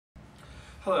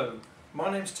Hello,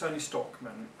 my name's Tony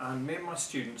Stockman and me and my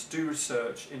students do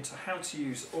research into how to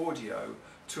use audio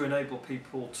to enable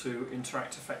people to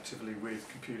interact effectively with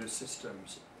computer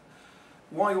systems.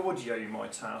 Why audio, you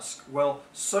might ask? Well,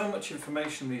 so much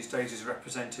information these days is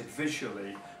represented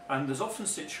visually, and there's often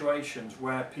situations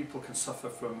where people can suffer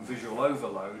from visual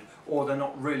overload, or they're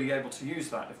not really able to use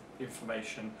that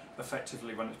information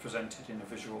effectively when it's presented in a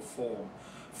visual form.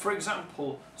 For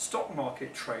example, stock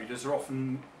market traders are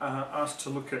often asked to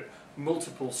look at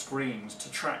multiple screens to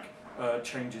track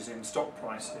changes in stock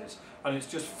prices, and it's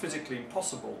just physically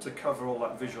impossible to cover all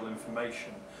that visual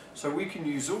information. So we can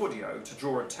use audio to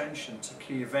draw attention to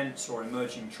key events or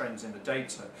emerging trends in the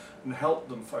data and help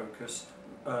them focus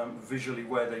visually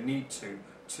where they need to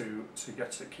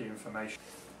get at key information.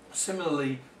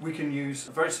 Similarly, we can use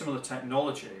very similar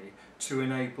technology to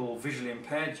enable visually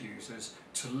impaired users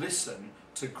to listen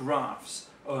to graphs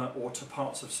or to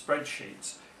parts of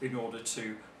spreadsheets in order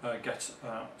to get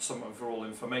some overall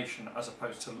information, as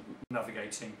opposed to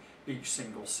navigating each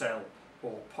single cell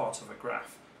or part of a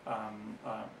graph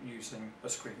using a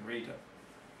screen reader.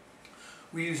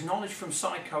 We use knowledge from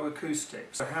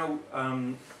psychoacoustics, so how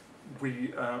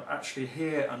we actually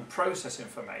hear and process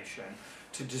information,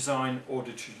 to design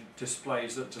auditory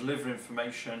displays that deliver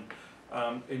information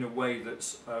in a way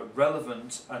that's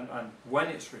relevant and when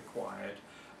it's required,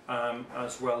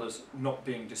 as well as not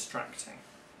being distracting.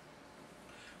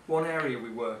 One area we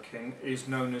work in is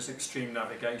known as extreme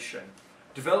navigation,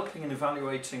 developing and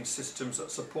evaluating systems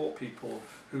that support people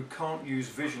who can't use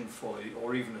vision fully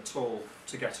or even at all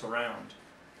to get around.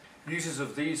 Users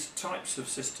of these types of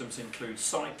systems include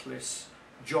cyclists,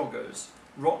 joggers,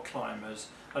 rock climbers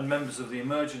and members of the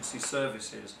emergency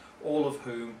services, all of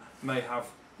whom may have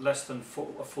less than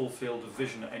a full field of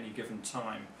vision at any given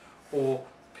time, or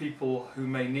people who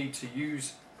may need to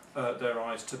use their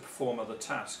eyes to perform other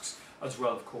tasks, as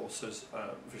well of course as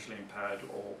visually impaired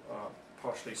or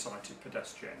partially sighted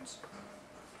pedestrians.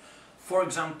 For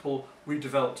example, we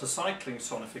developed a cycling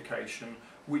sonification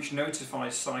which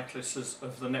notifies cyclists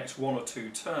of the next one or two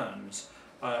turns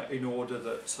in order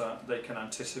that they can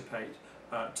anticipate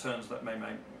turns that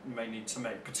may need to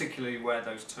make, particularly where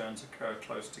those turns occur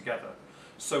close together.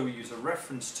 So we use a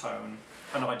reference tone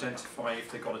and identify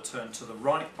if they've got to turn to the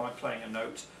right by playing a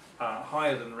note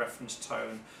higher than the reference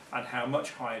tone, and how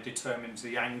much higher determines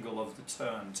the angle of the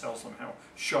turn, tells them how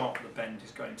sharp the bend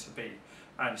is going to be.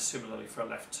 And similarly for a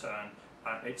left turn,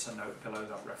 it's a note below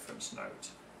that reference note.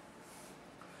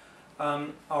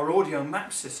 Our audio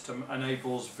map system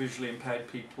enables visually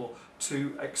impaired people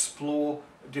to explore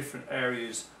different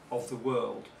areas of the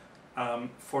world.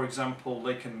 For example,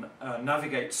 they can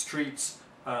navigate streets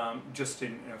just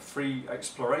in free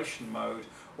exploration mode,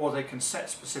 or they can set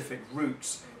specific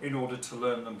routes in order to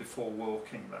learn them before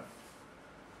walking them.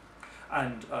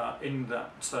 And in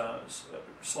that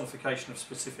sonification of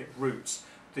specific routes,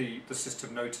 the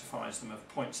system notifies them of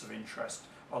points of interest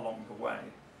along the way.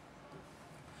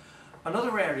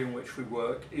 Another area in which we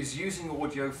work is using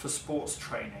audio for sports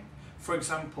training. For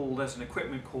example, there's an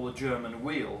equipment called a German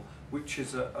wheel, which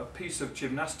is a piece of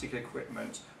gymnastic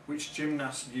equipment which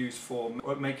gymnasts use for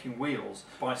making wheels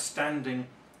by standing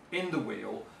in the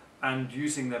wheel and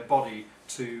using their body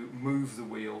to move the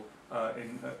wheel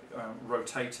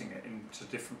rotating it into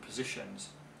different positions.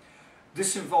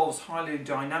 This involves highly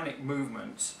dynamic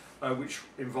movements which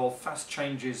involve fast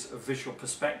changes of visual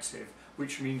perspective,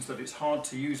 which means that it's hard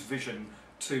to use vision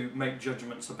to make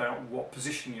judgments about what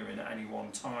position you're in at any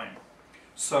one time.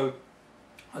 So,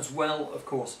 as well, of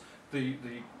course, the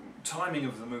timing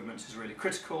of the movements is really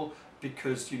critical,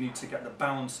 because you need to get the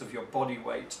balance of your body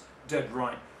weight dead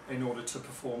right in order to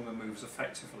perform the moves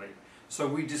effectively. So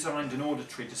we designed an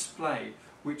auditory display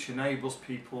which enables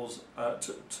people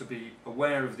to be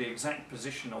aware of the exact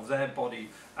position of their body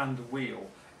and the wheel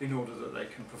in order that they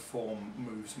can perform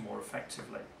moves more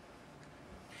effectively.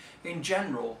 In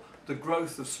general, the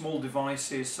growth of small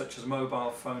devices such as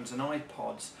mobile phones and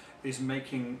iPods is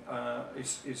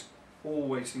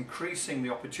always increasing the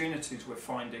opportunities we're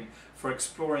finding for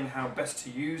exploring how best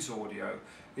to use audio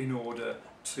in order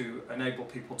to enable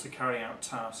people to carry out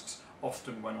tasks,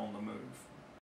 often when on the move.